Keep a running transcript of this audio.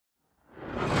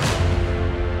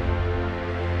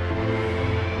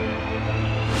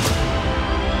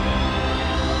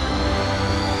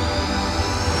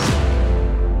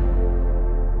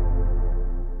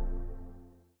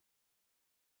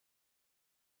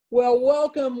Well,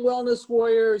 welcome, Wellness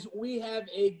Warriors. We have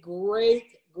a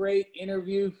great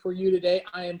interview for you today.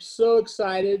 I am so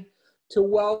excited to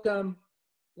welcome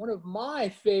one of my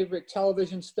favorite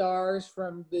television stars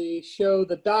from the show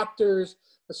The Doctors,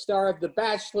 the star of The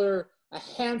Bachelor, a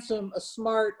handsome, a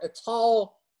smart, a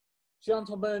tall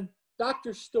gentleman,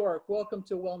 Dr. Stork. Welcome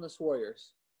to Wellness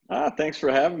Warriors. Thanks for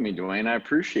having me, Dwayne. I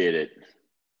appreciate it.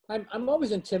 I'm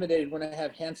always intimidated when I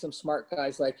have handsome, smart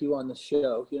guys like you on the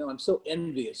show. You know, I'm so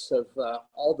envious of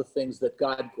all the things that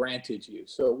God granted you.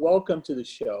 So welcome to the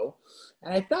show.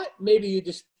 And I thought maybe you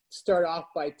just start off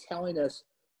by telling us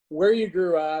where you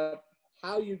grew up,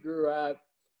 how you grew up.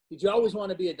 Did you always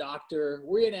want to be a doctor?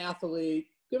 Were you an athlete?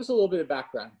 Give us a little bit of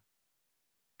background.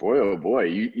 Boy, oh boy,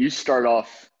 you start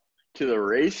off to the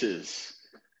races.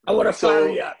 I want to fire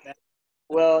you up, man.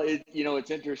 Well,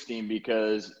 it's interesting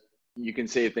because you can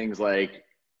say things like,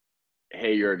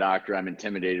 hey, you're a doctor, I'm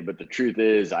intimidated. But the truth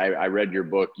is, I read your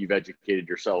book. You've educated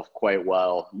yourself quite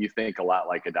well. You think a lot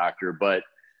like a doctor, but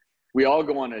we all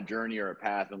go on a journey or a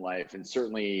path in life. And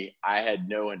certainly I had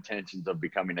no intentions of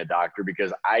becoming a doctor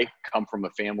because I come from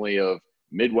a family of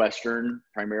Midwestern,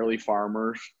 primarily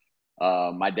farmers.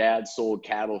 My dad sold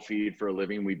cattle feed for a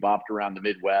living. We bopped around the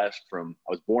Midwest I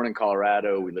was born in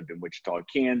Colorado. We lived in Wichita,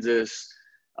 Kansas,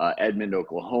 Edmond,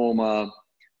 Oklahoma,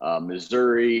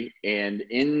 Missouri. And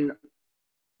in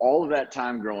all of that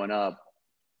time growing up,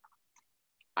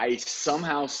 I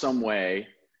somehow, some way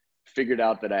figured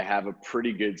out that I have a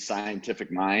pretty good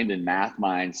scientific mind and math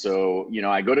mind. So,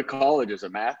 I go to college as a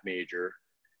math major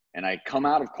and I come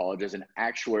out of college as an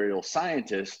actuarial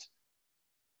scientist,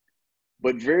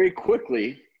 but very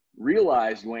quickly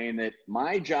realized, Wayne, that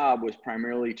my job was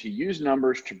primarily to use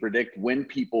numbers to predict when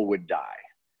people would die.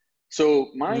 So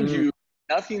mind you,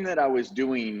 nothing that I was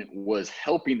doing was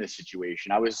helping the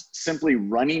situation. I was simply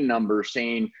running numbers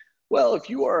saying, well, if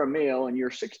you are a male and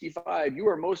you're 65, you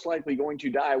are most likely going to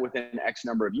die within X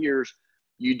number of years.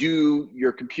 You do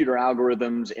your computer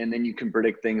algorithms, and then you can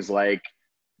predict things like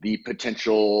the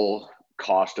potential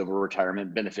cost of a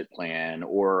retirement benefit plan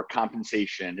or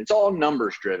compensation. It's all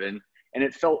numbers driven, and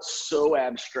it felt so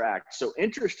abstract. So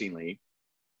interestingly,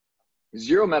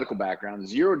 zero medical background,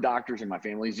 zero doctors in my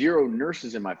family, zero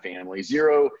nurses in my family,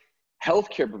 zero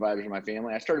healthcare providers in my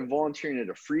family. I started volunteering at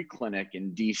a free clinic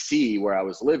in DC where I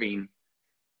was living,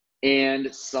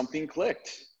 and something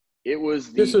clicked. It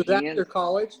was This was after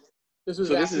college? This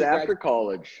is after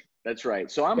college. That's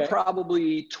right. So I'm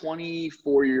probably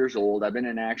 24 years old. I've been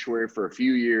an actuary for a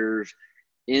few years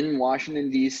in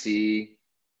Washington, DC.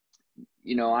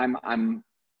 I'm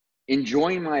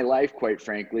enjoying my life, quite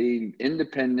frankly,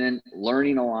 independent,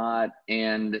 learning a lot.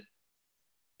 And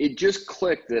it just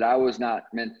clicked that I was not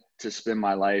meant to spend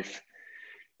my life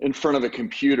in front of a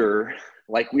computer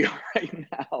like we are right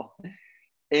now.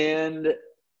 And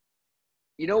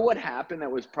you know what happened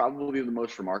that was probably the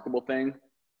most remarkable thing?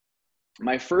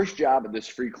 My first job at this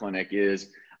free clinic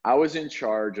is I was in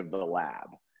charge of the lab,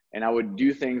 and I would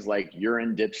do things like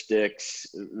urine dipsticks,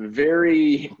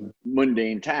 very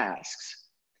mundane tasks.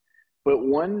 But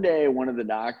one day, one of the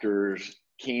doctors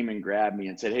came and grabbed me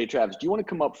and said, hey, Travis, do you want to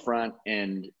come up front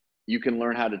and you can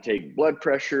learn how to take blood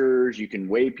pressures, you can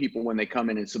weigh people when they come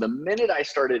in. And so the minute I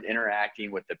started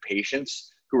interacting with the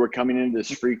patients who were coming into this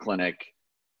free clinic,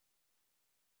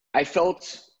 I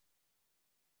felt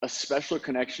a special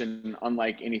connection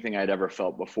unlike anything I'd ever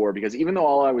felt before, because even though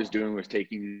all I was doing was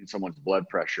taking someone's blood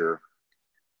pressure,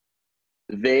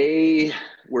 they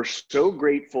were so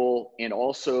grateful. And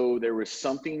also there was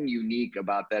something unique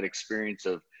about that experience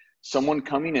of someone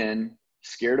coming in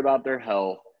scared about their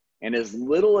health. And as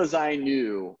little as I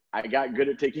knew, I got good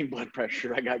at taking blood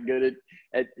pressure. I got good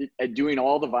at doing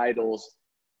all the vitals.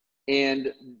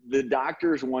 And the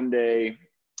doctors one day,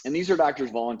 and these are doctors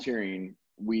volunteering,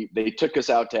 they took us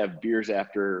out to have beers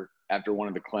after one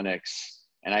of the clinics.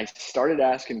 And I started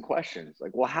asking questions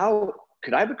like, well, how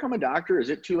could I become a doctor?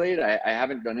 Is it too late? I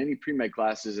haven't done any pre-med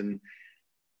classes. And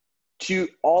to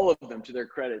all of them, to their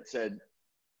credit, said,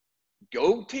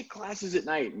 go take classes at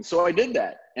night. And so I did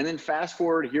that. And then fast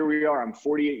forward, here we are. I'm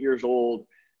 48 years old.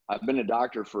 I've been a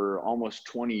doctor for almost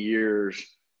 20 years.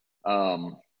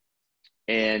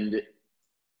 And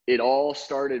it all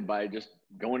started by just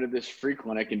going to this free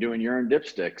clinic and doing urine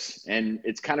dipsticks. And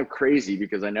it's kind of crazy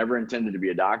because I never intended to be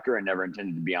a doctor. I never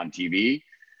intended to be on TV.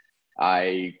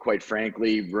 I quite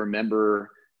frankly remember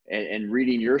and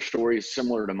reading your stories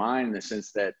similar to mine in the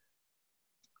sense that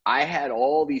I had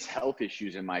all these health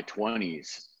issues in my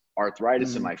 20s,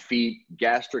 arthritis in my feet,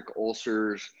 gastric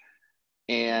ulcers,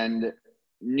 and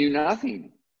knew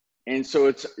nothing. And so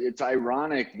it's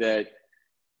ironic that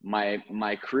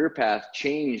my career path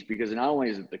changed, because not only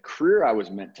is it the career I was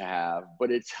meant to have,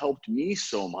 but it's helped me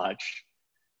so much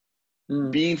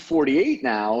being 48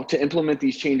 now to implement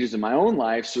these changes in my own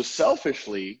life. So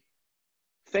selfishly,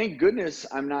 thank goodness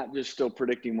I'm not just still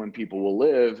predicting when people will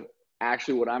live.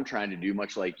 Actually, what I'm trying to do,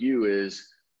 much like you, is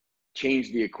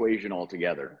change the equation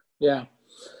altogether. Yeah.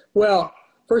 Well,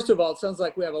 first of all, it sounds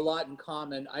like we have a lot in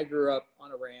common. I grew up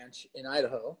on a ranch in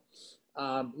Idaho,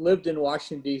 lived in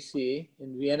Washington, D.C.,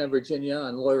 in Vienna, Virginia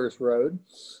on Lawyers Road.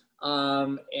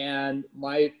 And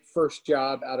my first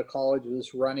job out of college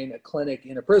was running a clinic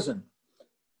in a prison.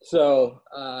 So,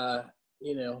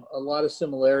 you know, a lot of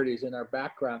similarities in our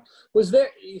background.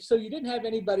 So you didn't have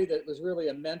anybody that was really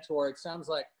a mentor. It sounds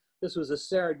like this was a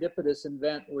serendipitous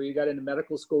event where you got into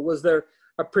medical school. Was there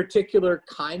a particular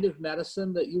kind of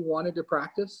medicine that you wanted to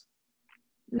practice?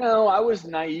 No, I was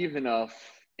naive enough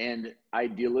and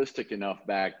idealistic enough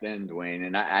back then, Dwayne.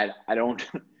 And I don't,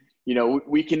 you know,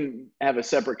 we can have a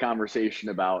separate conversation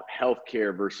about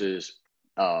healthcare versus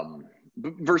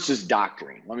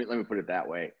doctoring. Let me put it that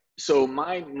way. So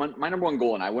my number one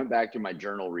goal, and I went back to my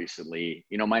journal recently,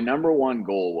 you know, my number one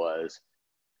goal was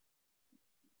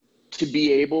to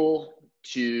be able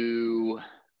to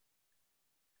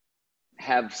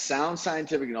have sound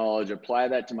scientific knowledge, apply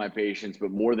that to my patients, but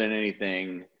more than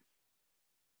anything,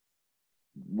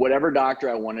 whatever doctor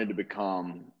I wanted to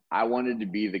become, I wanted to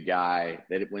be the guy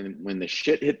that when the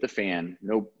shit hit the fan,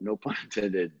 no pun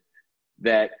intended,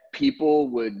 that people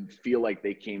would feel like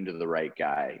they came to the right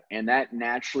guy. And that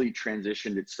naturally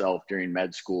transitioned itself during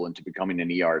med school into becoming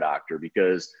an ER doctor,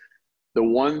 because the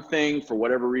one thing, for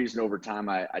whatever reason, over time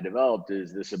I developed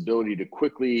is this ability to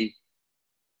quickly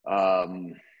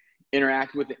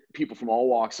interact with people from all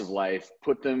walks of life,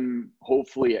 put them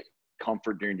hopefully at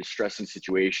comfort during distressing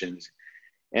situations.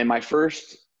 And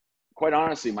quite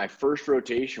honestly, my first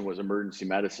rotation was emergency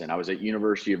medicine. I was at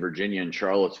University of Virginia in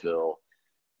Charlottesville.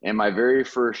 And my very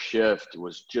first shift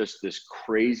was just this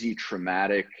crazy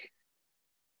traumatic.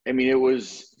 I mean, it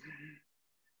was,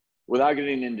 without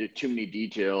getting into too many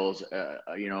details,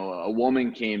 you know, a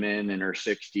woman came in her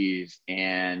 60s,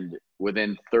 and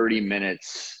within 30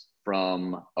 minutes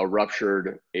from a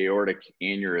ruptured abdominal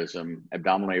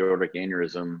aortic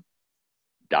aneurysm,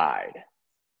 died.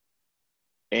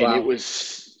 And wow. It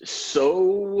was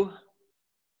so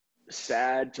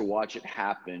sad to watch it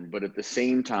happen. But at the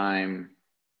same time,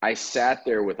 I sat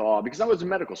there with awe, because I was a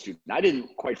medical student. I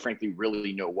didn't, quite frankly,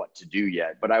 really know what to do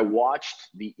yet, but I watched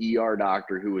the ER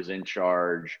doctor who was in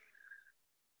charge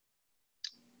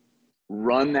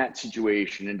run that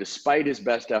situation. And despite his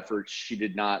best efforts, she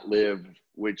did not live,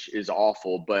 which is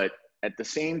awful. But at the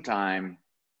same time,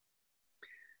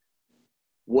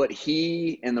 what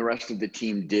he and the rest of the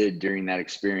team did during that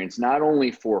experience, not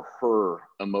only for her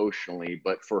emotionally,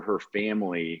 but for her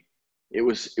family, it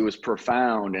was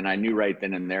profound. And I knew right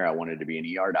then and there I wanted to be an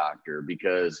ER doctor,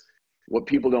 because what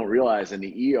people don't realize in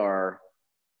the ER,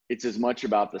 it's as much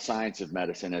about the science of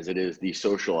medicine as it is the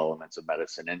social elements of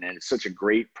medicine. And it's such a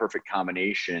great, perfect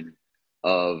combination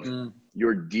of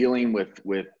you're dealing with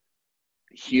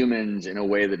humans in a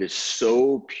way that is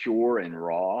so pure and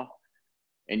raw,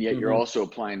 and yet you're also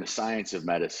applying the science of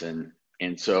medicine.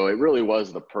 And so it really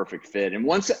was the perfect fit. And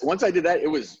once I did that,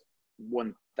 it was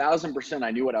 1000%.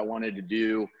 I knew what I wanted to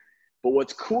do. But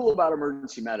what's cool about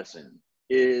emergency medicine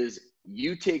is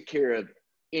you take care of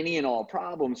any and all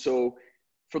problems. So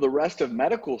for the rest of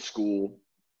medical school,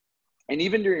 and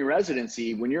even during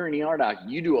residency, when you're an ER doc,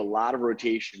 you do a lot of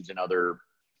rotations in other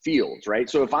fields, right?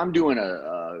 So if I'm doing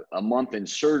a month in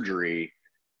surgery,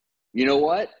 you know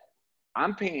what?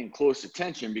 I'm paying close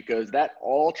attention, because that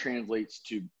all translates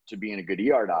to being a good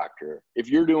ER doctor. If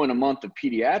you're doing a month of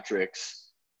pediatrics,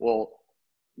 well,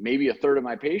 maybe a third of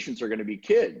my patients are going to be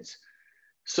kids.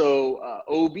 So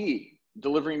OB,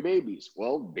 delivering babies.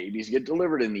 Well, babies get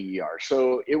delivered in the ER.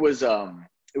 So it was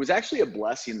actually a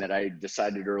blessing that I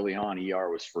decided early on ER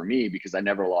was for me, because I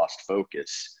never lost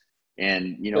focus.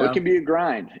 And, you know, It can be a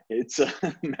grind. It's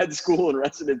med school and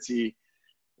residency.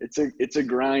 It's a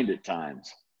grind at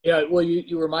times. Yeah, well,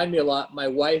 you remind me a lot. My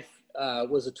wife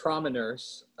was a trauma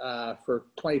nurse for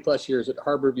 20 plus years at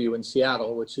Harborview in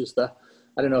Seattle, which is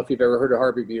I don't know if you've ever heard of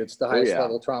Harborview. It's the highest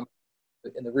level trauma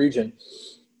in the region.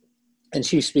 And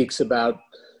she speaks about,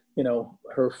 you know,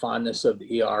 her fondness of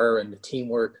the ER and the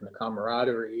teamwork and the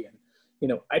camaraderie. And, you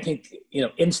know, I think, you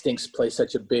know, instincts play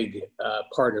such a big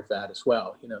part of that as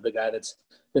well. You know, the guy that's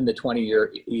been the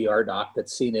 20-year ER doc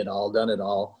that's seen it all, done it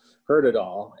all, heard it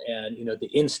all. And, you know, the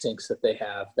instincts that they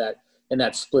have that in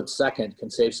that split second can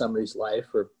save somebody's life,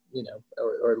 or, you know,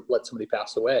 or let somebody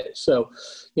pass away. So,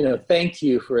 you know, thank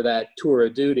you for that tour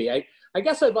of duty. I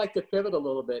guess I'd like to pivot a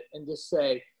little bit and just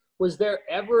say, was there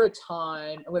ever a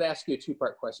time, I'm going to ask you a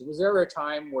two-part question. Was there ever a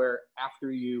time where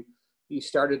after you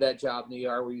started that job in the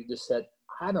ER where you just said,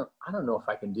 I don't know if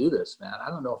I can do this, man. I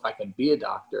don't know if I can be a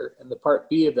doctor. And the part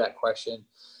B of that question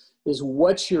is,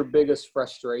 what's your biggest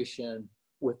frustration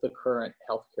with the current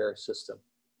healthcare system?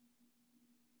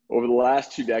 Over the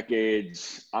last 2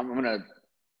 decades, I'm going to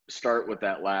start with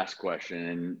that last question.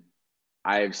 And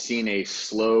I've seen a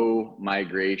slow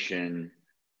migration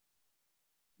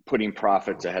putting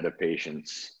profits ahead of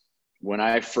patients. When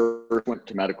I first went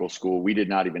to medical school, we did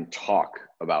not even talk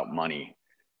about money.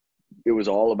 It was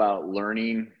all about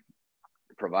learning,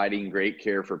 providing great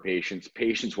care for patients.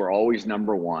 Patients were always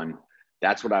number one.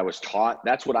 That's what I was taught.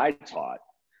 That's what I taught.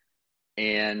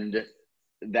 And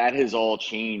that has all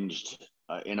changed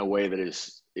in a way that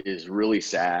is really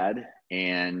sad.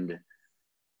 And,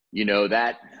 you know,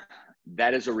 that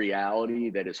is a reality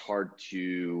that is hard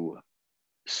to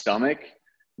stomach.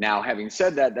 Now, having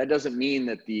said that, that doesn't mean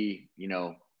that the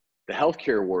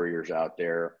healthcare warriors out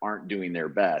there aren't doing their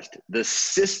best. The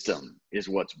system is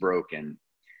what's broken.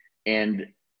 And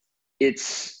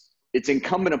it's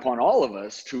incumbent upon all of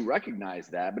us to recognize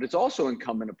that, but it's also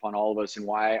incumbent upon all of us, and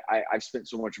why I've spent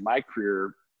so much of my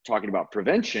career talking about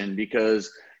prevention,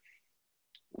 because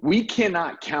we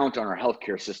cannot count on our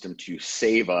healthcare system to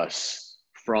save us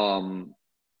from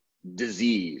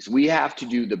disease. We have to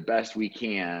do the best we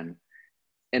can.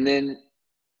 And then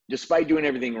despite doing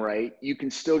everything right, you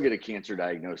can still get a cancer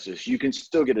diagnosis. You can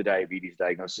still get a diabetes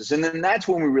diagnosis. And then that's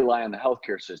when we rely on the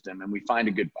healthcare system and we find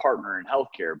a good partner in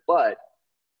healthcare. But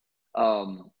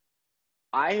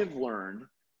I have learned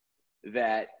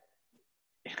that,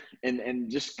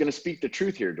 and just going to speak the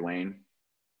truth here, Dwayne,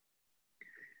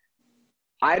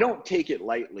 I don't take it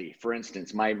lightly. For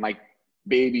instance, my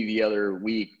baby the other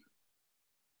week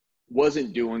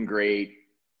wasn't doing great.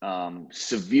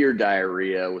 Severe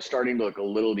diarrhea, was starting to look a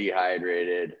little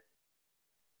dehydrated.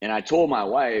 And I told my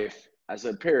wife, I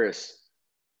said, Paris,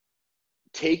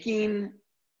 taking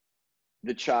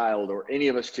the child or any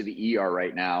of us to the ER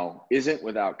right now isn't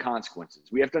without consequences.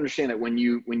 We have to understand that when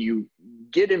you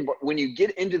get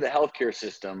into the healthcare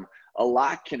system, a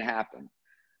lot can happen.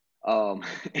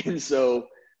 And so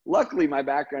luckily my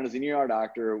background as an ER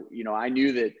doctor, I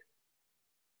knew that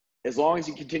as long as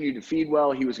he continued to feed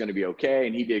well, he was going to be okay,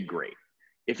 and he did great.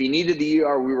 If he needed the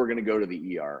ER, we were going to go to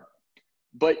the ER.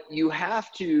 But you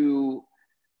have to,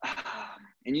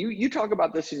 and you talk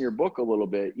about this in your book a little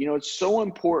bit, it's so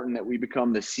important that we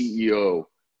become the CEO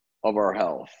of our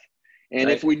health. And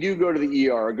right. If we do go to the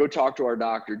ER or go talk to our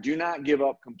doctor, do not give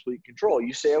up complete control.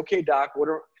 You say, okay, doc, what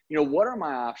are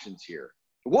my options here?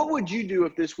 What would you do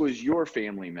if this was your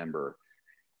family member?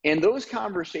 And those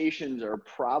conversations are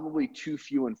probably too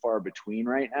few and far between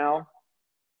right now.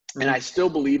 And I still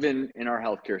believe in our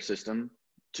healthcare system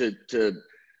to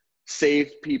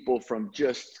save people from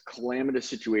just calamitous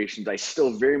situations. I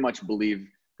still very much believe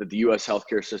that the U.S.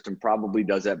 healthcare system probably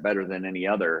does that better than any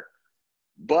other.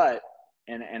 But,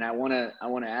 and I want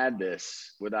to add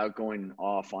this without going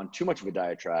off on too much of a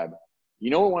diatribe. You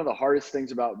know what one of the hardest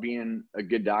things about being a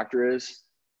good doctor is?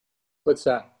 What's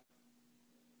that?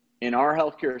 In our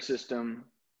healthcare system,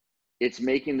 it's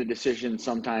making the decision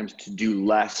sometimes to do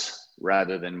less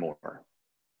rather than more.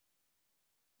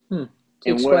 And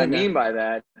what I mean by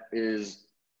that is,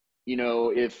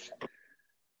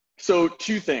 so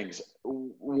two things.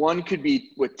 One could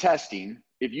be with testing.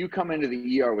 If you come into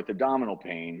the ER with abdominal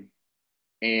pain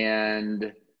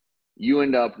and you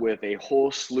end up with a whole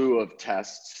slew of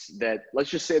tests that, let's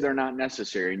just say they're not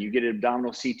necessary, and you get an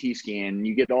abdominal CT scan, and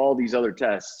you get all these other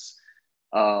tests,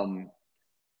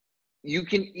 you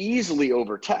can easily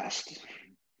overtest,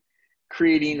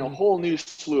 creating a whole new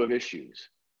slew of issues.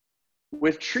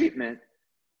 With treatment,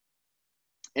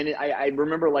 and I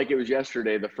remember like it was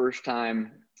yesterday, the first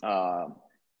time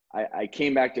I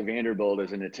came back to Vanderbilt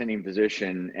as an attending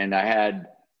physician, and I had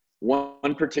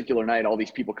one particular night, all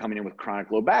these people coming in with chronic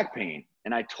low back pain.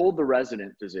 And I told the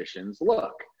resident physicians,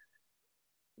 look,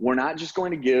 we're not just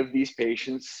going to give these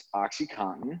patients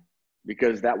OxyContin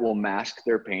because that will mask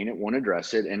their pain. It won't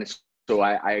address it. And so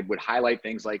I would highlight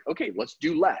things like, okay, let's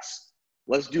do less.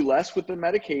 Let's do less with the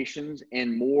medications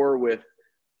and more with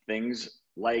things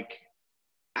like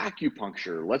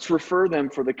acupuncture. Let's refer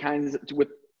them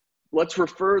let's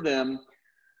refer them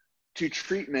to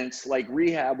treatments like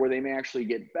rehab where they may actually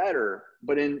get better.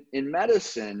 But in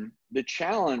medicine, the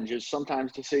challenge is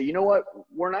sometimes to say, you know what,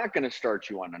 we're not going to start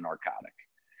you on a narcotic.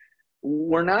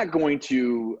 We're not going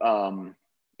to,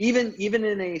 even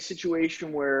in a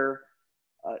situation where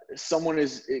someone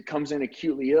comes in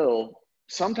acutely ill,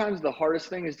 sometimes the hardest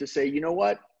thing is to say, you know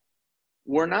what,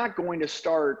 we're not going to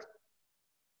start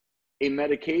a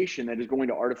medication that is going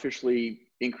to artificially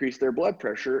increase their blood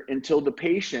pressure until the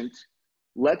patient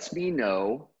lets me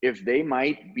know if they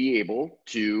might be able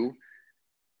to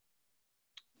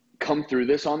come through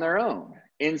this on their own.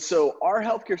 And so our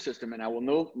healthcare system, and I will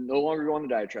no longer go on the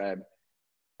diatribe,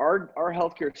 our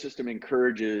healthcare system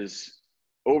encourages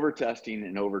over testing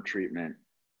and over treatment.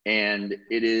 And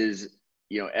it is,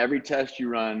 every test you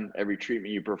run, every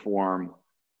treatment you perform,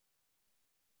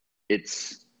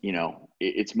 it's,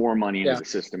 it's more money into the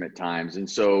system at times. And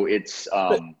so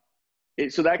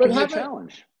so that can be a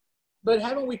challenge. But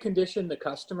haven't we conditioned the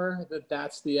customer that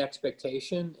that's the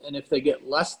expectation? And if they get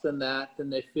less than that, then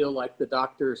they feel like the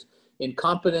doctor's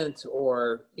incompetent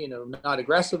or, not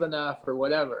aggressive enough or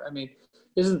whatever. I mean,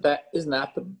 isn't that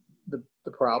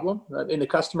the problem? I mean, the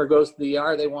customer goes to the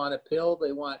ER, they want a pill,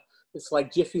 it's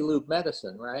like Jiffy Lube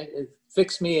medicine, right?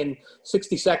 Fix me in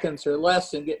 60 seconds or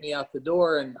less and get me out the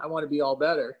door, and I want to be all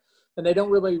better. And they don't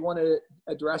really want to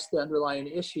address the underlying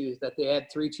issues that they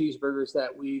had 3 cheeseburgers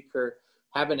that week, or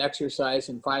haven't exercised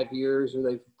in 5 years, or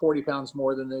they're 40 pounds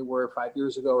more than they were 5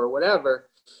 years ago, or whatever.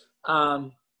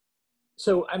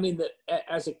 So, I mean,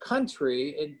 as a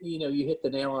country, and you hit the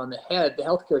nail on the head, the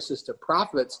healthcare system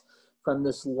profits from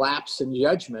this lapse in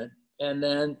judgment. And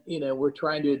then, we're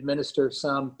trying to administer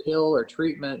some pill or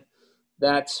treatment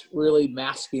that's really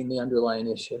masking the underlying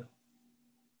issue.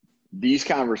 These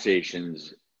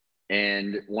conversations,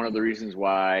 and one of the reasons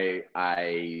why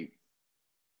I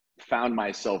found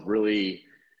myself really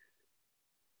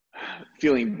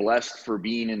feeling blessed for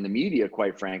being in the media,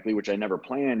 quite frankly, which I never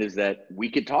planned, is that we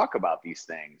could talk about these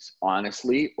things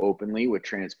honestly, openly, with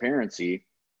transparency.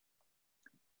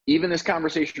 Even this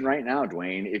conversation right now,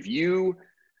 Dwayne,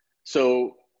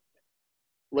 so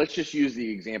let's just use the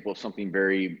example of something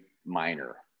very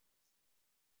minor,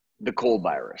 the cold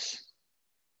virus.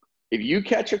 If you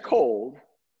catch a cold,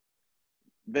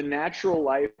 the natural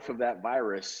life of that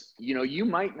virus, you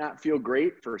might not feel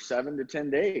great for 7 to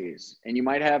 10 days. And you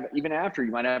might have, even after,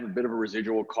 you might have a bit of a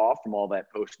residual cough from all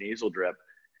that post-nasal drip.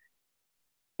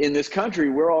 In this country,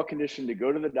 we're all conditioned to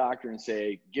go to the doctor and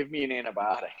say, give me an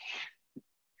antibiotic.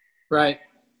 Right.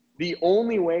 The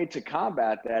only way to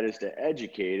combat that is to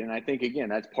educate. And I think, again,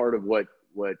 that's part of what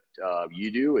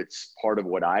you do. It's part of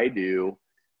what I do.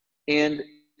 And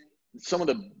some of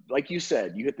like you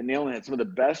said, you hit the nail on the head. Some of the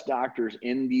best doctors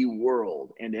in the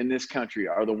world and in this country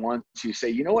are the ones who say,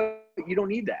 you know what, you don't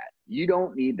need that. You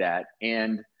don't need that.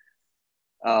 And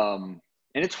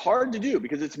it's hard to do,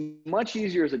 because it's much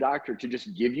easier as a doctor to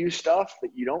just give you stuff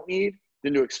that you don't need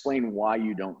than to explain why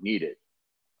you don't need it.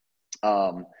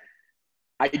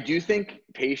 I do think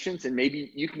patients, and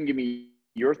maybe you can give me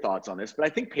your thoughts on this, but I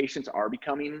think patients are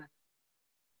becoming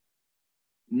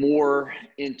more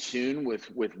in tune with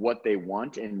what they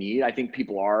want and need. I think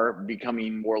people are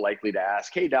becoming more likely to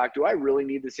ask, hey, doc, do I really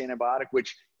need this antibiotic?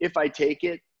 Which, if I take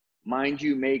it, mind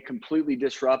you, may completely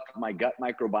disrupt my gut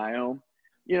microbiome.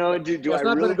 Do I really? It's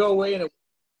not going to go away in a.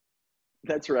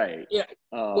 That's right. Yeah.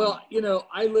 Well,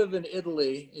 I live in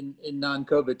Italy in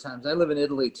non-COVID times. I live in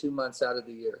Italy 2 months out of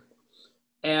the year.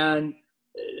 And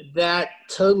that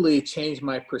totally changed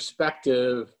my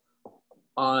perspective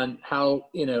on how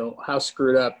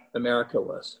screwed up America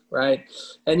was, right?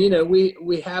 And,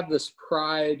 we have this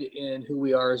pride in who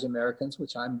we are as Americans,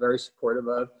 which I'm very supportive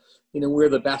of. We're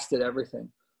the best at everything.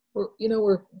 We're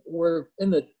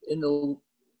in the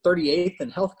 38th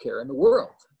in healthcare in the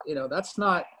world. That's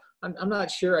not, I'm not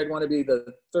sure I'd want to be the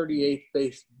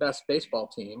 38th best baseball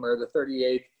team, or the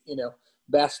 38th,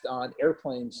 best on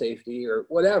airplane safety or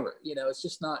whatever. It's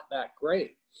just not that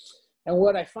great. And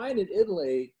what I find in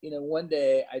Italy, one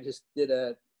day I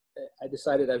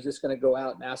decided I was just going to go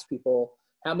out and ask people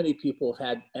how many people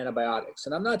had antibiotics.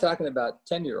 And I'm not talking about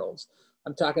 10-year-olds.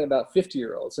 I'm talking about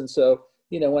 50-year-olds. And so,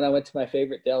 when I went to my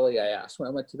favorite deli, I asked. When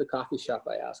I went to the coffee shop,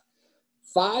 I asked.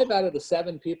 5 out of the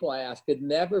 7 people I asked had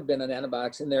never been on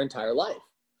antibiotics in their entire life.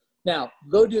 Now,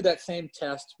 go do that same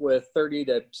test with 30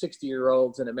 to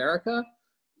 60-year-olds in America.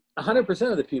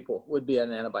 100% of the people would be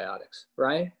on antibiotics,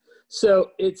 right?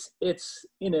 So it's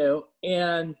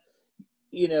and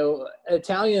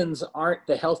Italians aren't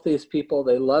the healthiest people.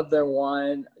 They love their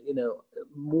wine,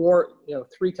 more,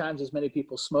 3 times as many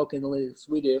people smoke in Italy as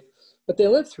we do, but they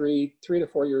live 3 to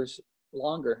 4 years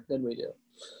longer than we do.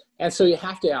 And so you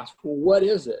have to ask, well, what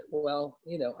is it? Well,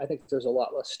 I think there's a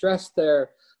lot less stress there.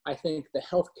 I think the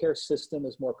healthcare system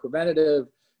is more preventative.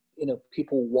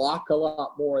 People walk a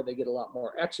lot more. They get a lot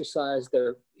more exercise.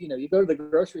 You go to the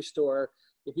grocery store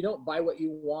if you don't buy what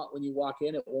you want when you walk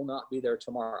in, it will not be there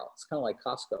tomorrow. It's kind of like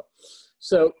Costco.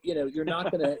 So, you're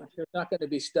not going to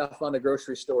be stuffed on the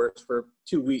grocery stores for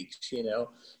 2 weeks. You're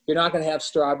not going to have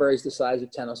strawberries the size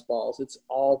of tennis balls. It's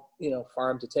all,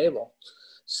 farm to table.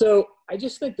 So I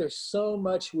just think there's so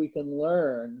much we can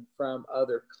learn from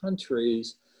other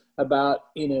countries about,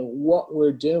 what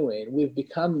we're doing. We've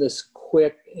become this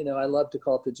quick, I love to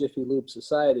call it the Jiffy Lube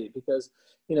society, because,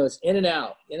 it's in and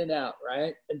out,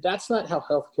 right? And that's not how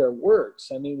healthcare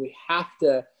works. I mean, we have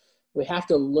to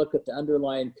look at the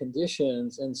underlying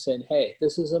conditions and say, hey,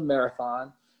 this is a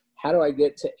marathon. How do I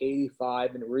get to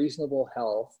 85 in reasonable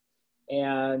health?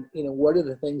 And, what are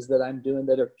the things that I'm doing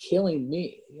that are killing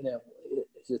me?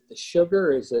 Is it the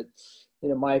sugar? Is it,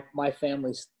 my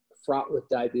family's fraught with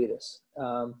diabetes.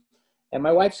 And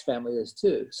my wife's family is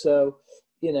too. So,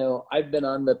 I've been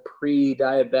on the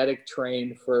pre-diabetic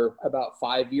train for about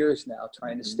 5 years now,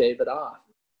 trying to stave it off.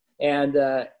 And,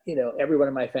 everyone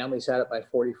in my family's had it by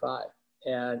 45.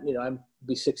 And, I'm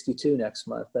be 62 next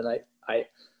month. And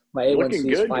my A1C looking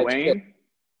is good, 5. Dwayne.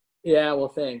 Yeah, well,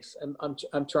 thanks.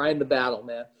 I'm trying the battle,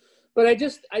 man. But I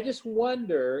just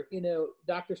wonder,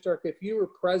 Dr. Stork, if you were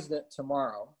president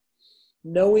tomorrow,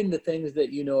 knowing the things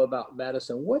that you know about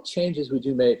medicine, what changes would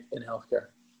you make in healthcare?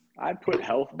 I'd put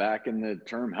health back in the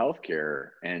term healthcare.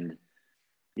 And,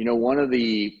 one of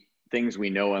the things we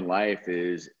know in life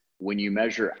is when you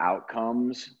measure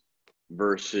outcomes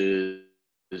versus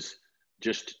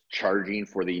just charging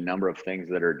for the number of things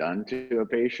that are done to a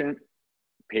patient,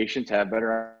 patients have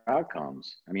better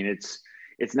outcomes. I mean,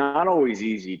 it's not always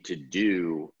easy to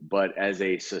do, but as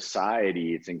a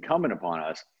society, it's incumbent upon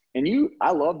us. And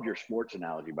I loved your sports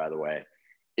analogy, by the way.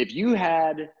 If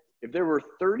there were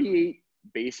 38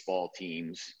 baseball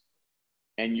teams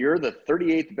and you're the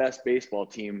 38th best baseball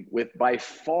team with by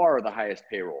far the highest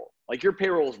payroll, like your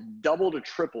payroll is double to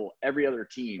triple every other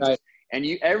team. Right. And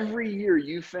every year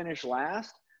you finish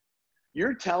last,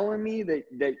 you're telling me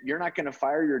that you're not going to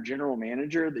fire your general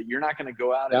manager, that you're not going to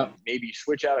go out and maybe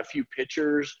switch out a few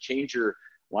pitchers, change your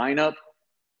lineup.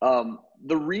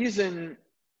 The reason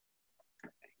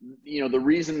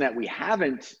that we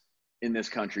haven't in this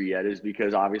country yet is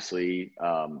because obviously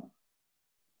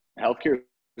healthcare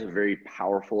is a very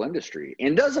powerful industry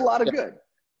and does a lot of good.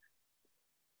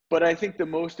 But I think the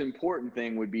most important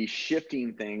thing would be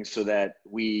shifting things so that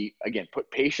we, again, put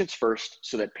patients first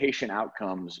so that patient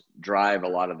outcomes drive a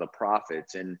lot of the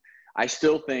profits. And I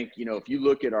still think, if you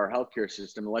look at our healthcare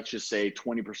system, let's just say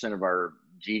 20% of our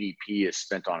GDP is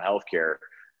spent on healthcare.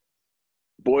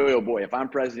 Boy, oh boy, if I'm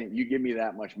president, you give me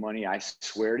that much money, I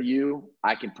swear to you,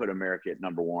 I can put America at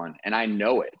number one. And I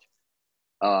know it.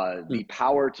 The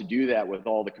power to do that with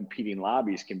all the competing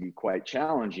lobbies can be quite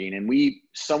challenging. And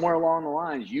somewhere along the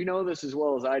lines, this as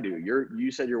well as I do.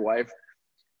 You said your wife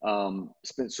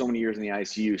spent so many years in the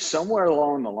ICU. Somewhere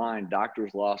along the line,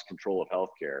 doctors lost control of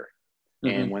healthcare. Mm-hmm.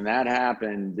 And when that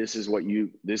happened, this is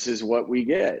what we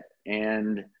get.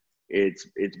 And it's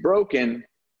broken,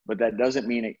 but that doesn't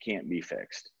mean it can't be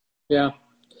fixed. Yeah.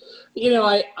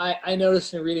 I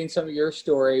noticed in reading some of your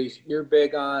stories, you're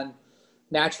big on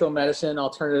natural medicine,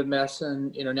 alternative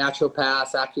medicine,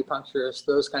 naturopaths, acupuncturists,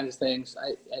 those kinds of things.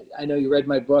 I know you read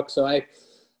my book, so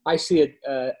I see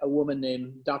a woman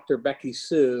named Dr. Becky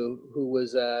Sue, who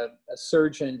was a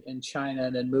surgeon in China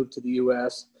and then moved to the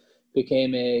U.S.,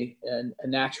 became a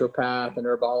naturopath, an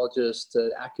herbologist,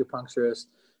 an acupuncturist,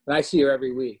 and I see her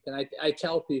every week. And I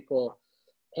tell people,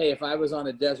 hey, if I was on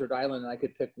a desert island and I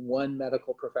could pick one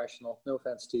medical professional, no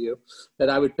offense to you, that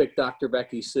I would pick Dr.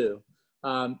 Becky Sue.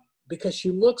 Because she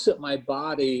looks at my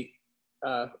body,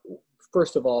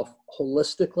 first of all,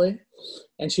 holistically,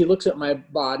 and she looks at my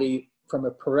body from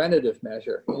a preventative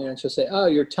measure. And she'll say, oh,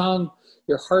 your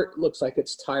heart looks like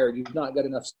it's tired. You've not got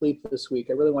enough sleep this week.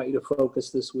 I really want you to focus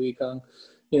this week on,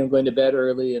 going to bed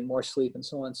early and more sleep and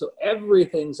so on. So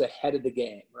everything's ahead of the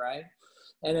game, right?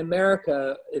 And in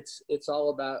America, it's all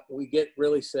about, we get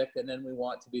really sick and then we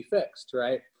want to be fixed,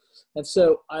 right? And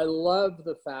so I love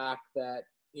the fact that,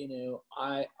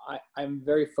 I'm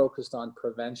very focused on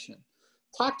prevention.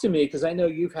 Talk to me, because I know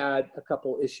you've had a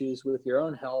couple issues with your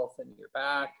own health and your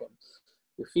back and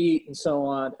your feet and so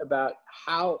on, about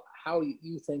how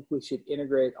you think we should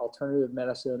integrate alternative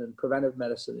medicine and preventive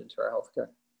medicine into our healthcare.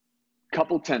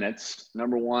 Couple tenets.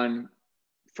 Number one,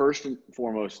 first and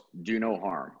foremost, do no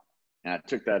harm. And I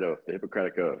took that oath, the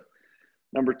Hippocratic Oath.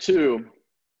 Number two,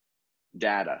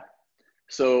 data.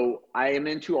 So I am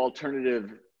into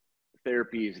alternative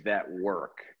therapies that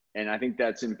work. And I think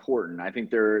that's important. I think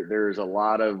there's a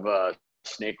lot of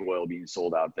snake oil being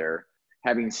sold out there.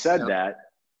 Having said that,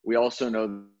 we also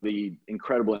know the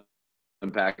incredible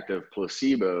impact of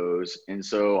placebos. And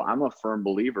so I'm a firm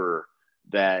believer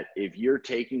that if you're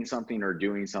taking something or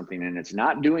doing something and it's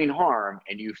not doing harm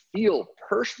and you feel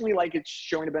personally like it's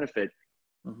showing a benefit,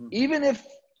 even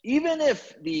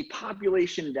if the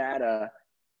population data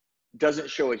doesn't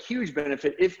show a huge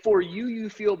benefit, if for you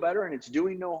feel better and it's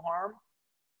doing no harm,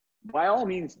 by all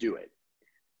means do it.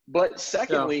 But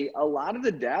secondly, a lot of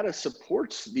the data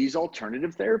supports these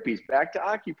alternative therapies. Back to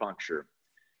acupuncture.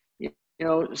 You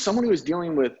know, someone who is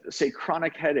dealing with, say,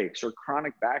 chronic headaches or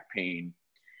chronic back pain,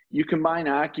 you combine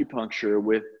acupuncture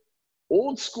with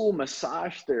old school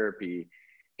massage therapy.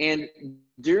 And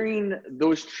during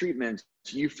those treatments,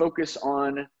 you focus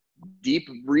on deep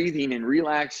breathing and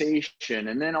relaxation.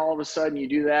 And then all of a sudden you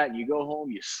do that and you go home,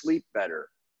 you sleep better.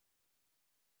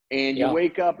 And you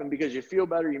wake up, and because you feel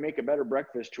better, you make a better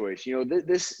breakfast choice. You know,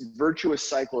 this virtuous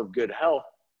cycle of good health,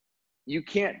 you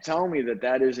can't tell me that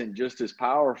that isn't just as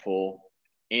powerful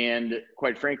and,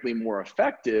 quite frankly, more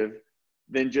effective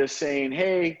than just saying,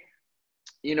 hey,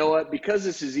 you know what, because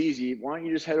this is easy, why don't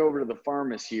you just head over to the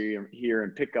pharmacy here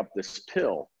and pick up this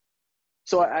pill?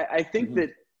 So I think that,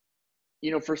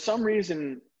 you know, for some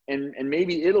reason, and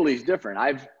maybe Italy's different.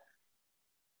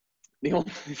 The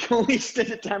only stint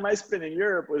of time I spent in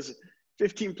Europe was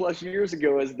 15 plus years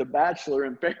ago as the bachelor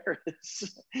in Paris.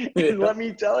 And let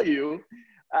me tell you,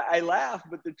 I laugh,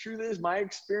 but the truth is my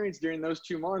experience during those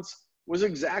 2 months was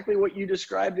exactly what you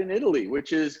described in Italy,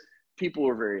 which is people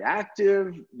were very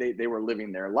active. They were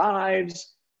living their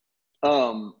lives.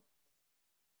 There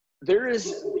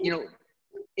is, you know,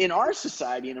 in our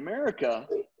society in America,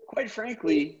 quite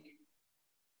frankly,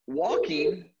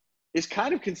 walking is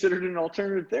kind of considered an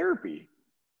alternative therapy,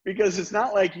 because it's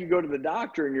not like you go to the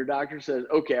doctor and your doctor says,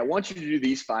 okay, I want you to do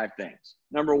these 5 things.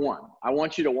 Number 1, I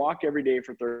want you to walk every day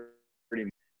for 30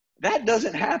 minutes. That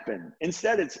doesn't happen.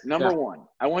 Instead, it's number 1,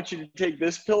 I want you to take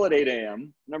this pill at 8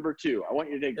 a.m. Number 2, I want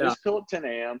you to take this pill at 10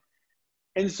 a.m.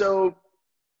 And so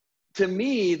to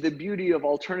me, the beauty of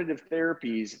alternative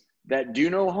therapies that do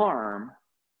no harm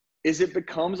is it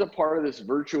becomes a part of this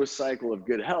virtuous cycle of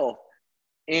good health.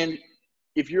 And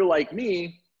if you're like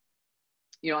me,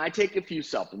 you know, I take a few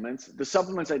supplements. The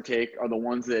supplements I take are the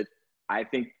ones that I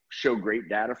think show great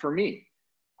data for me.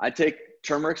 I take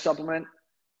turmeric supplement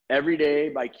every day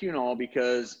by Cunol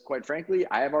because, quite frankly,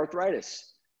 I have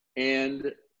arthritis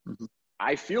and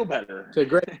I feel better. It's a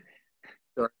great,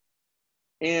 and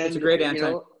it's a great you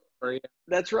know,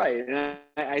 that's right. And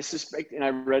I suspect, and I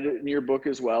read it in your book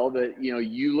as well, that, you know,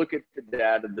 you look at the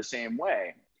data the same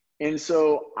way. And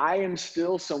so I am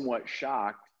still somewhat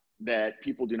shocked that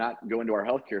people do not go into our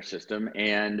healthcare system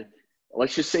and,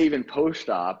 let's just say, even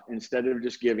post-op, instead of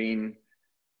just giving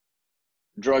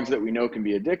drugs that we know can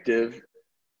be addictive,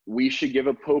 we should give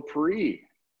a potpourri.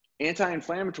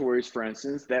 Anti-inflammatories, for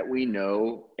instance, that we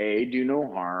know, A, do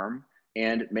no harm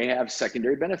and may have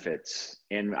secondary benefits.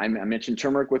 And I mentioned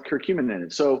turmeric with curcumin in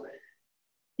it. So,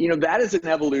 you know, that is an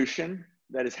evolution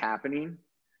that is happening.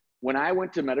 When I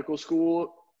went to medical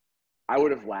school, I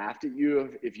would have laughed at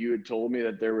you if you had told me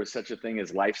that there was such a thing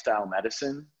as lifestyle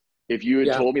medicine. If you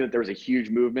had told me that there was a huge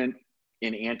movement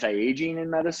in anti-aging in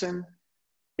medicine.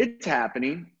 It's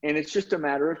happening, and it's just a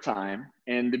matter of time.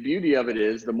 And the beauty of it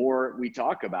is, the more we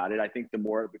talk about it, I think the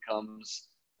more it becomes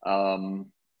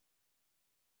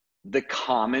the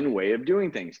common way of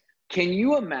doing things. Can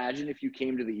you imagine if you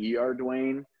came to the ER,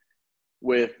 Dwayne,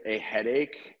 with a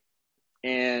headache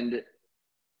and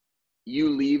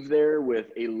you leave there with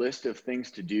a list of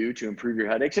things to do to improve your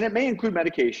headaches? And it may include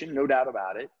medication, no doubt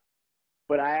about it.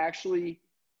 But I actually,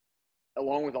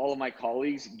 along with all of my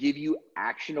colleagues, give you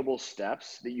actionable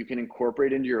steps that you can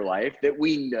incorporate into your life that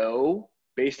we know,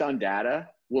 based on data,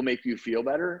 will make you feel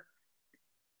better.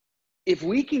 If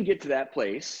we can get to that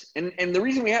place, and the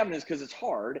reason we haven't is because it's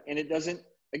hard, and it doesn't,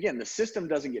 again, the system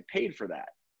doesn't get paid for that.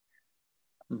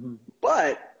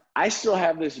 But I still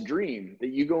have this dream that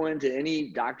you go into any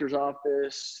doctor's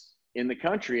office in the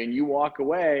country and you walk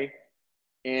away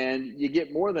and you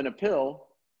get more than a pill.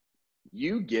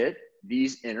 You get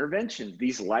these interventions,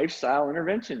 these lifestyle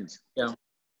interventions.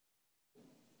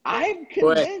 I'm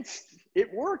convinced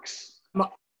it works.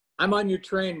 I'm on your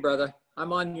train, brother.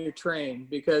 I'm on your train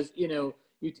because, you know,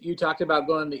 you talked about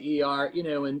going to the ER, you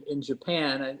know, in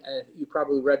Japan, you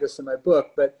probably read this in my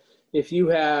book, but if you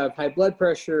have high blood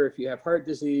pressure, if you have heart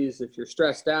disease, if you're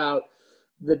stressed out,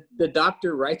 the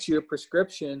doctor writes you a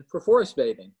prescription for forest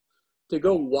bathing, to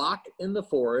go walk in the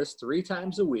forest 3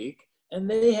 times a week. And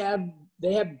they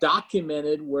have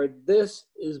documented where this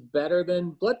is better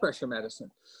than blood pressure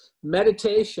medicine.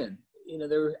 Meditation, you know,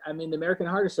 the American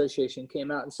Heart Association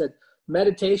came out and said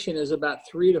meditation is about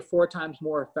 3 to 4 times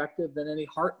more effective than any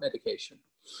heart medication.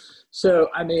 So,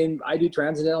 I mean, I do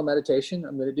transcendental meditation.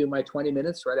 I'm going to do my 20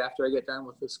 minutes right after I get done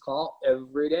with this call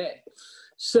every day.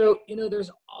 So,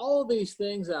 there's all these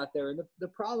things out there. And the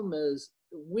problem is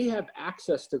we have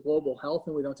access to global health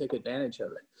and we don't take advantage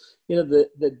of it.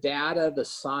 The data, the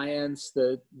science,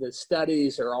 the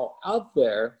studies are all out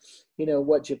there.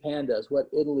 What Japan does, what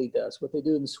Italy does, what they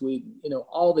do in Sweden,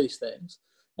 all these things.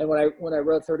 And when I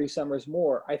wrote 30 Summers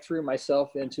More, I threw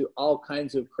myself into all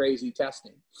kinds of crazy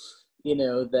testing,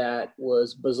 that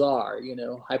was bizarre,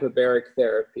 hyperbaric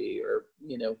therapy, or,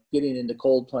 getting into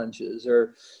cold plunges,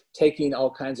 or taking all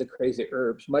kinds of crazy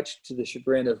herbs, much to the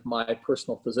chagrin of my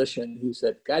personal physician, who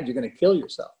said, God, you're going to kill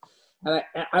yourself. And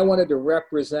I wanted to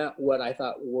represent what I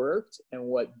thought worked and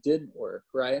what didn't work,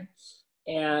 right?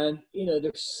 And,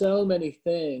 there's so many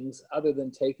things other than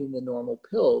taking the normal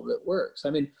pill that works. I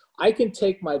mean, I can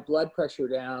take my blood pressure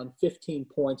down 15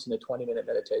 points in a 20-minute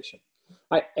meditation.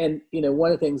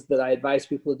 One of the things that I advise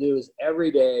people to do is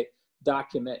every day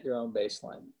document your own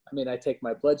baseline. I mean, I take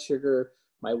my blood sugar,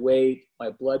 my weight, my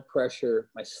blood pressure,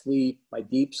 my sleep, my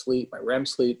deep sleep, my REM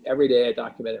sleep. Every day I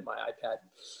document it in my iPad.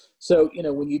 So,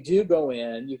 when you do go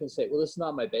in, you can say, well, this is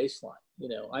not my baseline.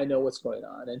 I know what's going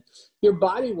on. And your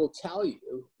body will tell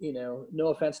you, no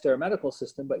offense to our medical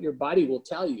system, but your body will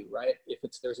tell you, right, if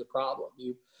there's a problem.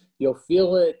 You'll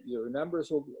feel it, your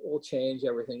numbers will change,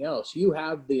 everything else. You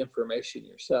have the information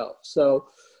yourself. So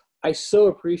I so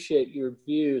appreciate your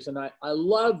views. And I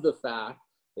love the fact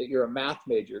that you're a math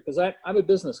major, because I'm a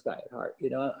business guy at heart.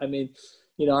 I mean,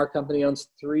 our company owns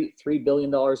 $3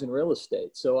 billion in real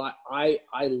estate. So I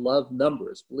love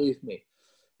numbers, believe me.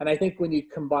 And I think when you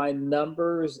combine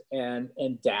numbers and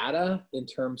data in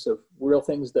terms of real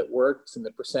things that works and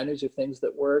the percentage of things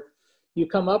that work, you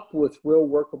come up with real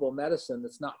workable medicine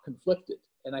that's not conflicted.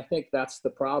 And I think that's the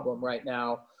problem right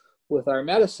now with our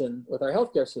medicine, with our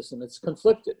healthcare system. It's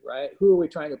conflicted, right? Who are we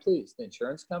trying to please? The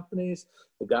insurance companies,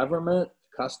 the government,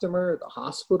 the customer, the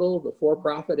hospital, the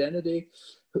for-profit entity.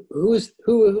 Who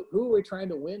are we trying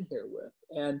to win here with?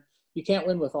 And you can't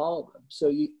win with all of them. So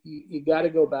you got to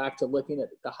go back to looking at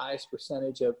the highest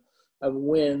percentage of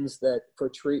wins that for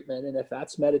treatment. And if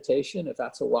that's meditation, if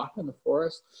that's a walk in the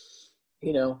forest,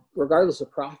 regardless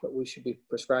of profit, we should be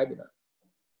prescribing it.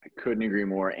 I couldn't agree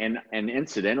more. And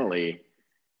incidentally,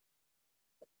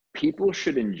 people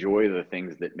should enjoy the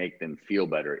things that make them feel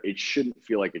better. It shouldn't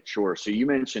feel like a chore. So you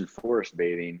mentioned forest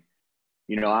bathing.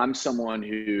 I'm someone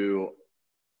who,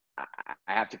 I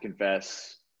have to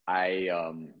confess,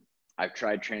 I've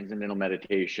tried transcendental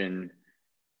meditation.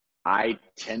 I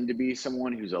tend to be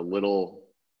someone who's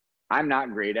I'm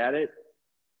not great at it.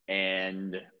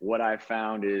 And what I've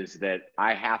found is that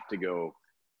I have to go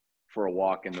for a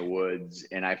walk in the woods,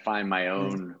 and I find my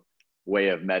own way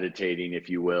of meditating, if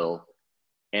you will,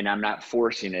 and I'm not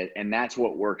forcing it. And that's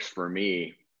what works for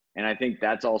me. And I think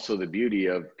that's also the beauty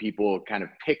of people kind of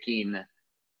picking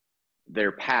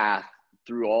their path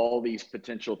through all these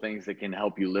potential things that can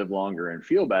help you live longer and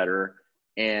feel better.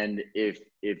 And if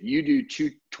you do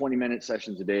 2 20-minute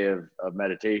sessions a day of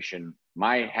meditation,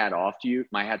 my hat's off to you,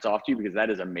 because that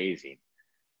is amazing.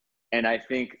 And I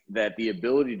think that the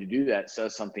ability to do that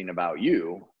says something about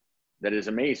you that is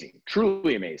amazing,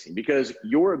 truly amazing, because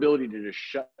your ability to just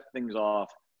shut things off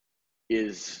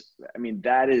is,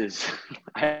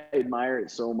 I admire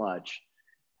it so much.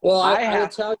 Well, I will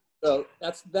tell you though,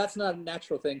 that's not a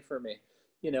natural thing for me.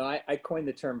 I coined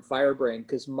the term fire brain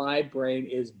because my brain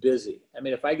is busy. I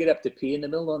mean, if I get up to pee in the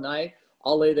middle of the night,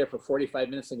 I'll lay there for 45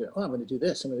 minutes and go, oh, I'm going to do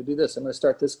this. I'm going to do this. I'm going to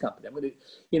start this company. I'm going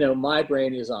to, my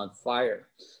brain is on fire.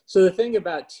 So the thing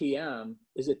about TM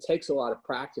is it takes a lot of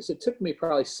practice. It took me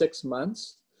probably 6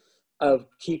 months of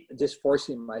just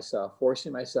forcing myself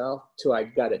till I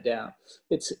got it down.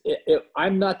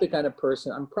 I'm not the kind of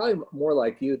person, I'm probably more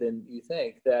like you than you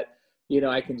think, that,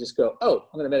 I can just go, oh,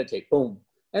 I'm going to meditate, boom.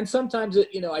 And sometimes,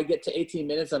 I get to 18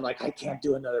 minutes, I'm like, I can't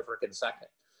do another freaking second.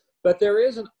 But there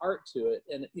is an art to it.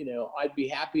 And, I'd be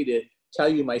happy to tell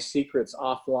you my secrets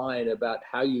offline about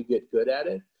how you get good at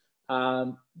it.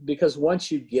 Because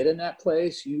once you get in that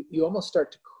place, you almost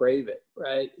start to crave it,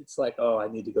 right? It's like, oh, I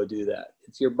need to go do that.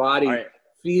 It's your body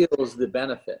feels the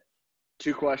benefit.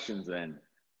 2 questions then.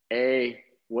 A,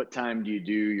 what time do you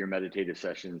do your meditative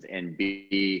sessions? And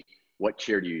B, what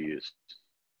chair do you use?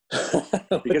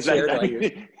 Because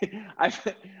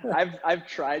I've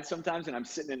tried sometimes, and I'm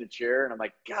sitting in a chair and I'm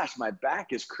like, gosh, my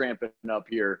back is cramping up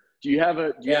here. Do you have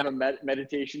a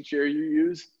meditation chair you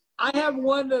use? I have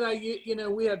one that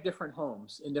we have different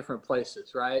homes in different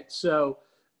places, right? So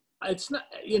it's not,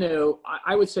 you know,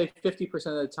 I would say 50%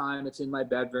 of the time it's in my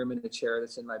bedroom in a chair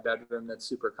that's in my bedroom that's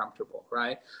super comfortable,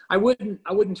 right? I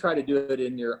wouldn't try to do it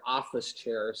in your office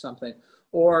chair or something,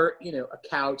 or, you know, a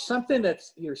couch, something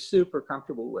that's you're super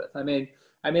comfortable with. I mean,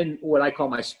 I'm in what I call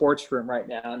my sports room right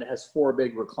now, and it has 4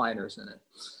 big recliners in it.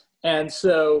 And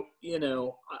so, you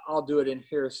know, I'll do it in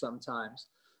here sometimes,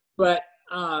 but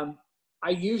I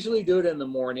usually do it in the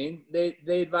morning. They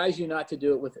advise you not to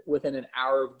do it within an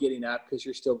hour of getting up because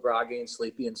you're still groggy and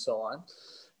sleepy and so on.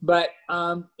 But,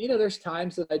 you know, there's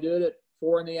times that I do it at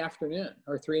 4 in the afternoon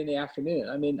or 3 in the afternoon.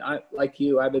 I mean, like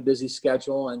you, I have a busy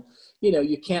schedule, and, you know,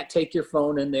 you can't take your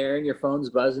phone in there and your phone's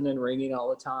buzzing and ringing all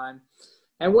the time.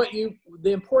 And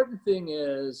the important thing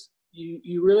is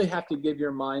you really have to give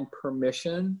your mind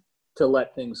permission to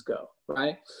let things go,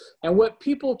 right? And what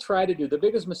people try to do, the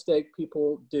biggest mistake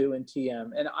people do in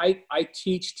TM, and I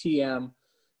teach TM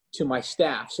to my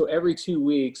staff. So every 2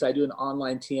 weeks, I do an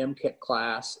online TM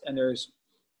class, and there's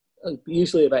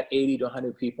usually about 80 to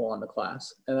 100 people on the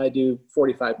class, and I do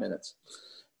 45 minutes.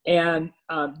 And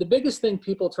the biggest thing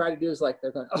people try to do is like,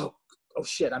 they're going, oh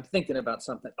shit, I'm thinking about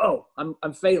something. Oh,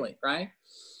 I'm failing, right?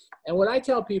 And what I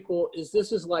tell people is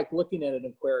this is like looking at an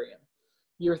aquarium.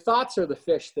 Your thoughts are the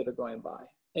fish that are going by,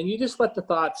 and you just let the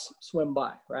thoughts swim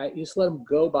by, right? You just let them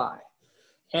go by.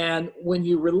 And when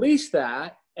you release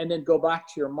that and then go back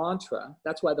to your mantra,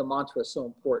 that's why the mantra is so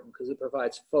important, because it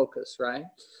provides focus, right?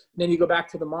 And then you go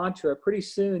back to the mantra, pretty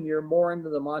soon you're more into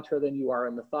the mantra than you are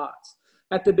in the thoughts.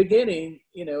 At the beginning,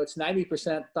 you know, it's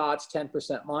 90% thoughts,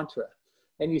 10% mantra.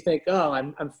 And you think, oh,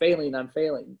 I'm failing, I'm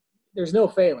failing. There's no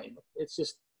failing. It's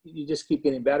just, you just keep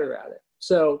getting better at it.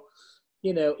 So,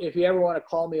 you know, if you ever want to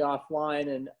call me offline,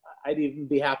 and I'd even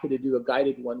be happy to do a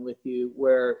guided one with you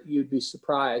where you'd be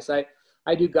surprised.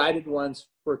 I do guided ones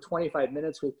for 25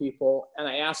 minutes with people, and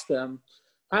I ask them,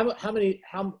 how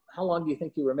long do you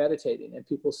think you were meditating? And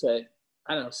people say,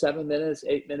 I don't know, 7 minutes,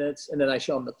 8 minutes. And then I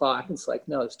show them the clock, and it's like,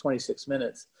 no, it's 26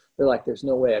 minutes. They're like, there's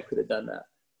no way I could have done that.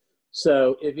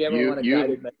 So if you ever want a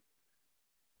guided meditation.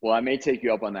 Well, I may take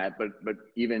you up on that, but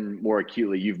even more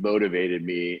acutely, you've motivated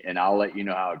me, and I'll let you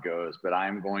know how it goes. But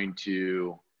I'm going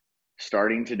to,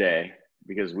 starting today,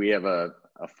 because we have a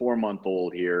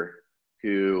 4-month-old here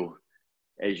who,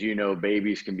 as you know,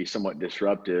 babies can be somewhat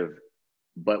disruptive.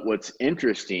 But what's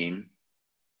interesting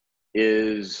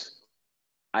is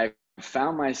I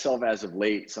found myself as of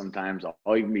late, sometimes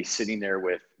I'll even be sitting there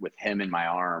with him in my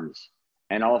arms,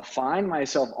 and I'll find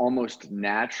myself almost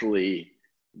naturally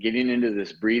getting into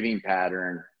this breathing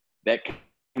pattern that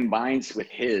combines with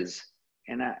his.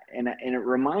 And it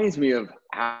reminds me of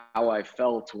how I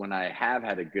felt when I have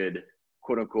had a good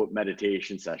quote unquote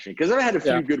meditation session, because I've had a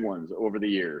few good ones over the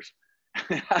years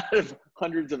out of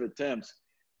hundreds of attempts.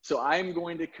 So I'm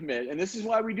going to commit, and this is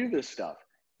why we do this stuff,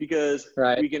 because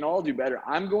we can all do better.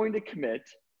 I'm going to commit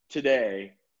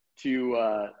today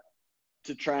to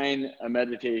trying a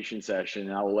meditation session,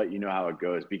 and I will let you know how it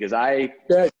goes, because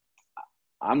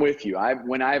I'm with you. I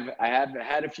have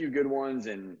had a few good ones,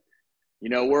 and, you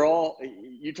know,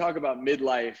 you talk about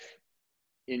midlife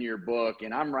in your book,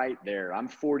 and I'm right there. I'm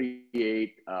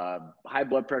 48, high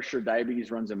blood pressure,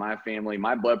 diabetes runs in my family.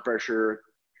 My blood pressure,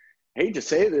 I hate to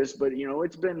say this, but, you know,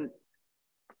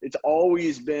 it's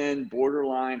always been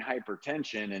borderline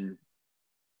hypertension, and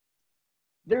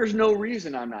there's no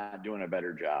reason I'm not doing a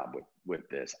better job with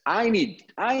this. I need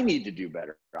to do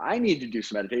better. I need to do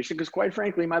some meditation, because quite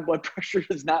frankly, my blood pressure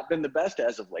has not been the best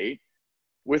as of late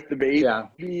with the baby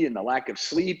and the lack of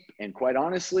sleep. And quite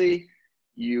honestly,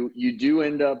 you do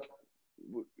end up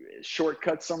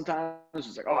shortcuts sometimes.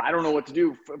 It's like, oh, I don't know what to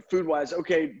do food wise.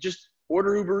 Okay, just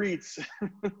order Uber Eats.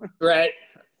 Right.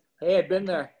 Hey, I've been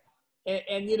there.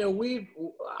 And you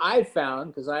know, I've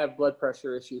found, because I have blood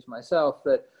pressure issues myself,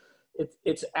 that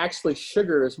it's actually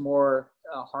sugar is more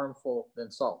harmful than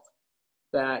salt.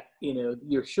 That, you know,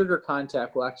 your sugar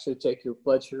contact will actually take your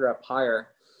blood sugar up higher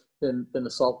than the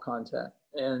salt contact.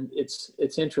 And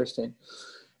it's interesting.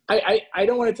 I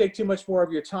don't want to take too much more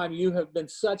of your time. You have been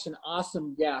such an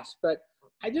awesome guest, but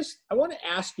I want to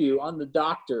ask you on the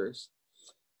doctors,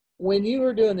 when you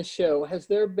were doing the show, has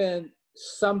there been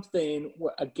something,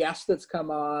 a guest that's come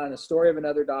on, a story of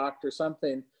another doctor,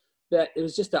 something that it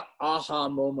was just an aha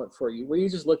moment for you, where you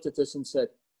just looked at this and said,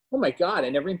 oh my God, I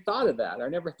never even thought of that. I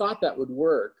never thought that would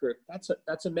work. Or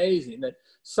that's amazing. That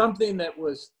something that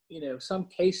was, you know, some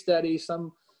case study,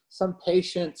 some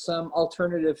patient, some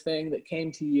alternative thing that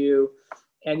came to you,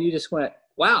 and you just went,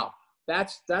 wow,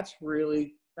 that's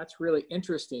really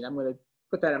interesting. I'm going to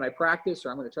put that in my practice,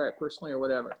 or I'm going to try it personally, or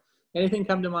whatever. Anything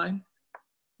come to mind?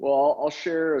 Well, I'll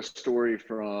share a story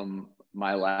from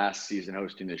my last season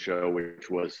hosting the show, which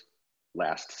was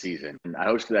last season. And I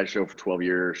hosted that show for 12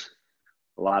 years,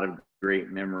 a lot of great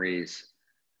memories.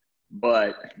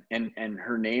 But, and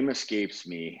her name escapes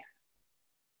me.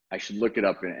 I should look it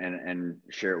up and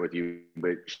share it with you.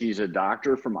 But she's a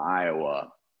doctor from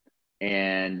Iowa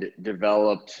and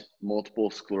developed multiple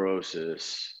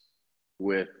sclerosis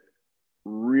with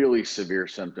really severe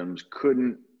symptoms,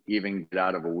 couldn't even get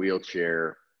out of a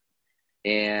wheelchair.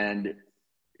 And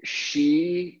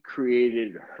she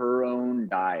created her own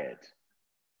diet.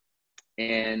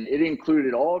 And it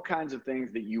included all kinds of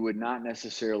things that you would not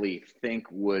necessarily think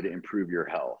would improve your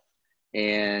health.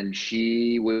 And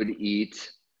she would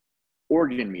eat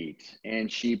organ meat,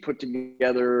 and she put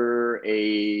together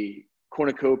a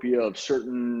cornucopia of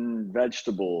certain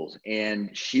vegetables.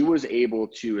 And she was able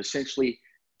to essentially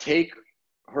take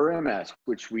her MS,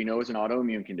 which we know is an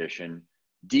autoimmune condition,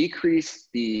 decrease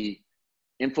the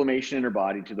inflammation in her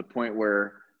body to the point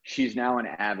where she's now an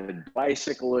avid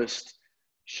bicyclist.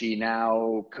 She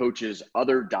now coaches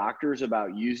other doctors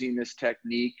about using this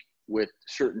technique with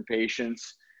certain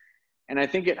patients. And I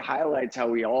think it highlights how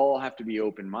we all have to be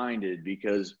open-minded,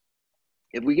 because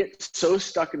if we get so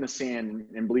stuck in the sand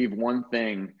and believe one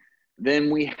thing, then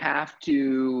we have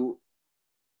to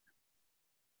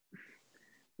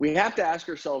ask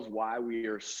ourselves why we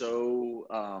are so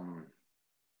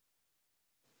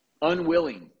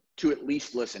unwilling to at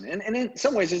least listen. And in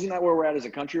some ways, isn't that where we're at as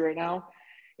a country right now?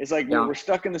 It's like we're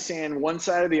stuck in the sand, one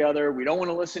side or the other. We don't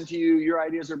want to listen to you. Your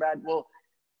ideas are bad. Well,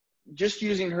 just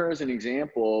using her as an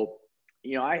example,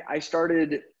 you know, I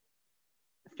started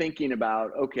thinking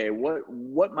about, okay,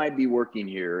 what might be working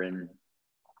here? And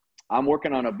I'm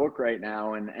working on a book right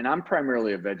now, and I'm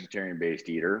primarily a vegetarian-based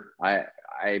eater. I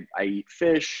eat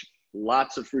fish,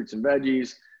 lots of fruits and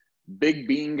veggies, big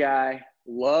bean guy,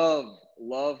 love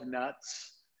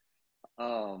nuts.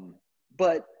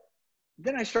 But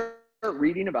then I start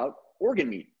reading about organ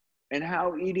meat and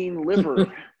how eating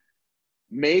liver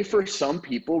may, for some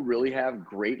people, really have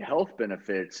great health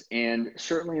benefits. And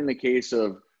certainly in the case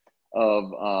of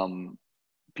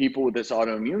people with this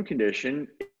autoimmune condition,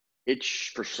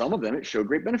 for some of them, it showed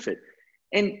great benefit.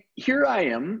 And here I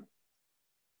am,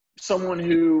 someone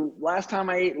who last time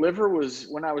I ate liver was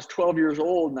when I was 12 years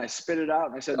old, and I spit it out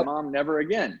and I said, Mom, never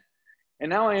again. And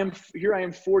now I am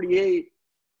 48,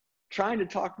 trying to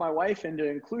talk my wife into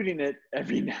including it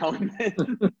every now and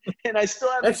then. And I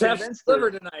still haven't convinced her.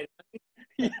 Liver tonight.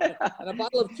 Yeah. And a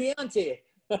bottle of Chianti.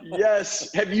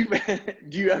 Yes. Do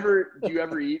you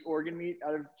ever eat organ meat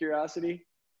out of curiosity?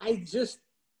 I just,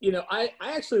 I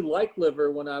actually liked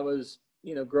liver when I was,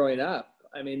 growing up.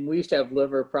 I mean, we used to have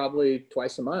liver probably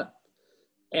twice a month.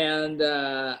 And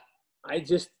I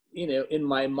just, in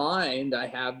my mind, I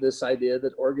have this idea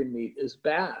that organ meat is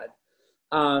bad.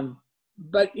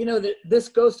 But, this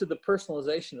goes to the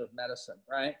personalization of medicine,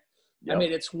 right? Yep. I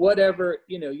mean, it's whatever,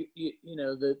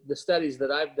 the studies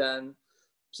that I've done.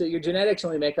 So your genetics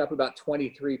only make up about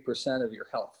 23% of your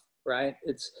health, right?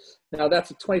 Now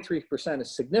that's 23%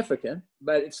 is significant,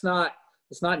 but it's not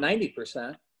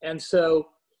 90%. And so,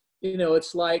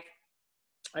 it's like,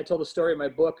 I told a story in my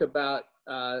book about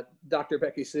Dr.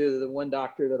 Becky Sue, the one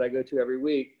doctor that I go to every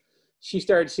week. She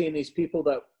started seeing these people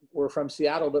that were from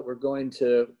Seattle that were going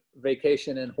to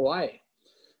vacation in Hawaii.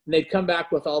 And they'd come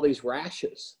back with all these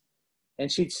rashes. And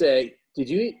she'd say, did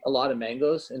you eat a lot of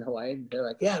mangoes in Hawaii? And they're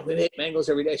like, yeah, we ate mangoes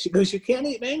every day. She goes, you can't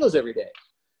eat mangoes every day.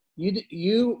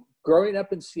 You growing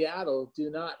up in Seattle do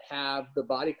not have the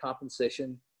body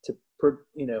compensation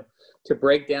to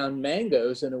break down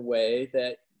mangoes in a way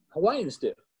that Hawaiians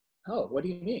do. Oh, what do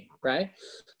you mean, right?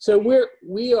 So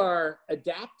we are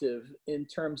adaptive in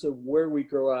terms of where we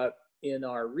grow up in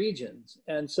our regions.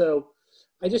 And so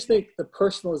I just think the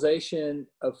personalization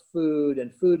of food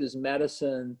and food as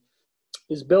medicine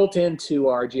is built into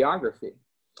our geography.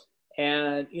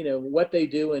 And, what they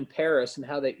do in Paris and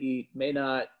how they eat may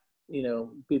not,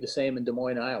 be the same in Des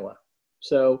Moines, Iowa.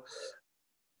 So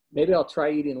maybe I'll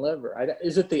try eating liver.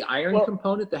 Is it the iron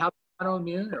component that helps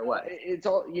autoimmune or what? It's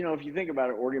all, if you think about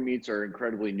it, organ meats are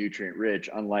incredibly nutrient rich,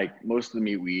 unlike most of the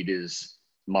meat we eat is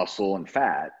muscle and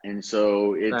fat. And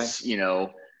so it's,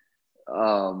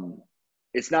 right.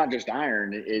 It's not just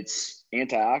iron, it's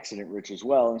antioxidant rich as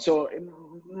well. And so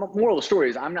moral of the story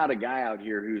is I'm not a guy out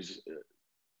here who's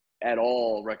at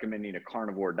all recommending a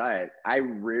carnivore diet. I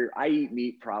eat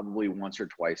meat probably once or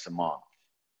twice a month.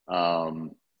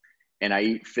 And I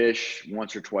eat fish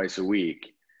once or twice a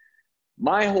week.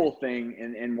 My whole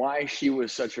thing and why she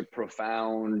was such a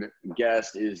profound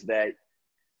guest is that,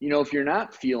 if you're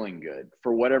not feeling good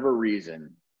for whatever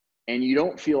reason, and you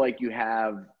don't feel like you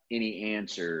have any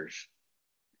answers,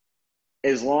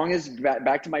 as long as,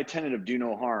 back to my tenet of do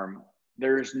no harm,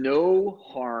 there's no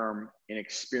harm in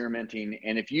experimenting.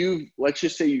 And if let's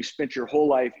just say you spent your whole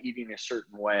life eating a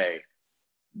certain way,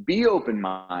 be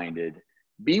open-minded,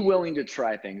 be willing to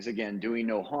try things, again, doing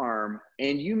no harm.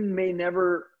 And you may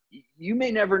never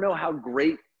know how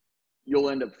great you'll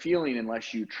end up feeling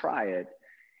unless you try it.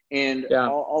 And Yeah.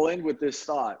 I'll end with this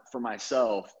thought for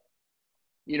myself.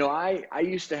 You know, I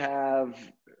used to have,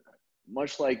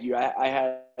 much like you, I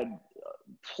had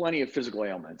plenty of physical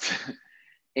ailments.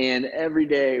 And every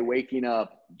day waking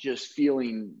up just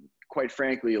feeling, quite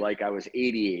frankly, like I was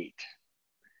 88.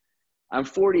 I'm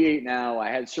 48 now. I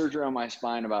had surgery on my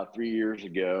spine about 3 years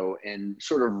ago, and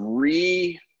sort of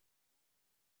recommitting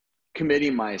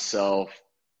myself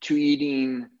to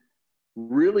eating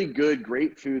really good,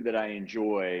 great food that I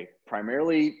enjoy,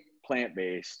 primarily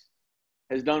plant-based,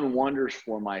 has done wonders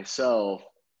for myself.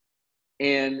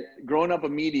 And growing up a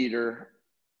meat eater,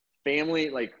 family,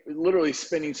 like literally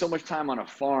spending so much time on a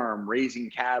farm raising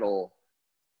cattle,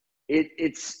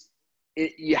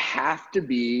 you have to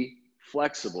be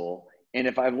flexible. And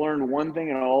if I've learned one thing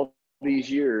in all these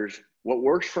years, what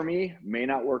works for me may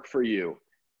not work for you.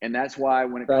 And that's why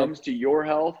when it comes to your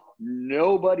health,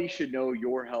 nobody should know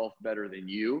your health better than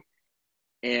you.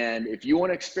 And if you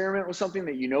want to experiment with something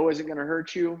that you know isn't going to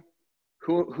hurt you,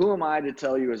 who am I to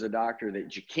tell you as a doctor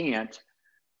that you can't?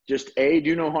 Just A,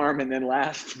 do no harm, and then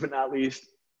last but not least,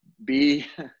 B,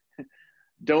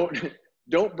 don't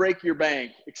break your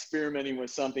bank experimenting with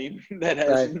something that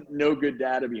has no good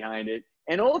data behind it.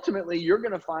 And ultimately, you're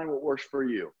going to find what works for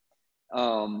you.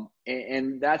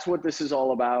 And that's what this is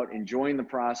all about, enjoying the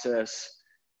process.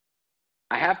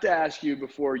 I have to ask you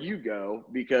before you go,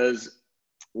 because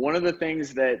one of the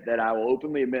things that I will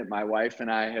openly admit my wife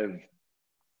and I have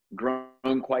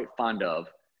grown quite fond of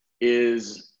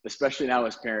is, especially now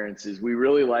as parents, is we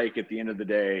really like at the end of the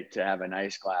day to have a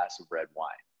nice glass of red wine.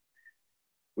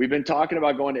 We've been talking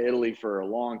about going to Italy for a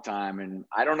long time, and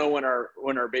I don't know when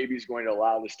our baby's going to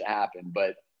allow this to happen,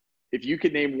 but if you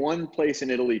could name one place in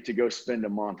Italy to go spend a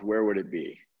month, where would it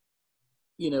be?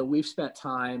 You know, we've spent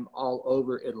time all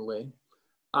over Italy.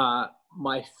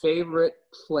 My favorite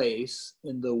place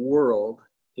in the world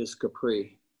is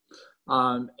Capri.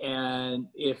 And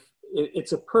if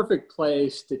it's a perfect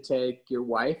place to take your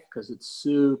wife because it's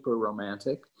super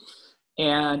romantic.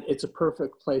 And it's a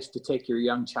perfect place to take your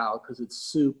young child because it's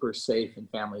super safe and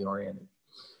family oriented.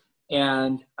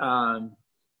 And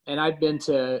I've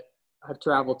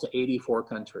traveled to 84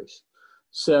 countries.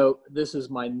 So this is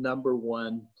my number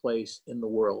one place in the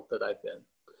world that I've been.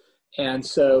 And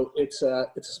so it's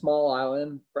a small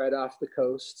island right off the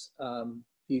coast.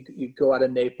 You go out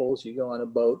of Naples, you go on a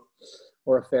boat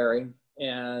or a ferry,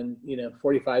 and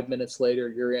 45 minutes later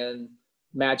you're in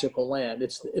magical land.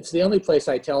 It's the only place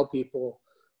I tell people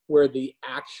where the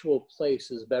actual place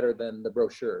is better than the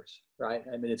brochures, right?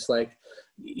 I mean, it's like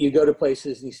you go to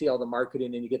places and you see all the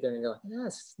marketing and you get there and you're like, yeah,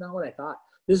 it's not what I thought.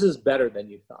 This is better than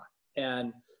you thought.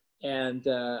 And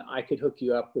I could hook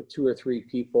you up with 2 or 3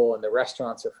 people, and the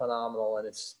restaurants are phenomenal, and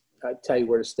I tell you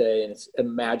where to stay, and it's a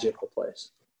magical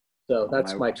place. So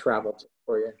that's my travel tip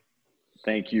for you.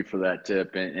 Thank you for that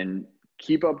tip, and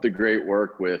keep up the great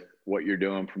work with what you're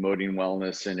doing, promoting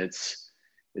wellness. And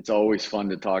it's always fun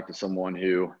to talk to someone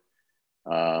who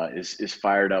is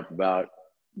fired up about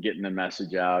getting the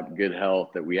message out, good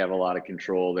health, that we have a lot of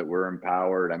control, that we're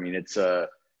empowered. I mean,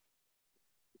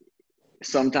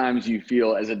 sometimes you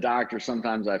feel, as a doctor,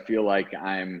 sometimes I feel like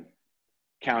I'm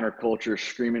counterculture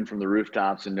screaming from the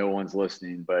rooftops and no one's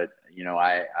listening. But,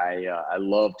 I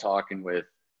love talking with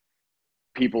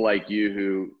people like you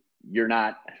who you're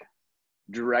not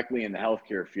directly in the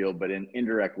healthcare field, but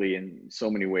indirectly in so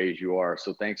many ways you are.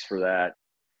 So thanks for that.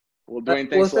 Well, Dwayne,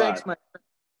 thanks a lot. Thanks,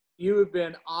 you have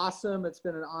been awesome. It's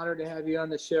been an honor to have you on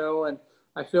the show, and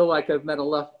I feel like I've met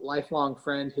a lifelong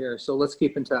friend here. So let's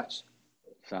keep in touch.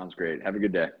 Sounds great. Have a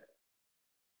good day.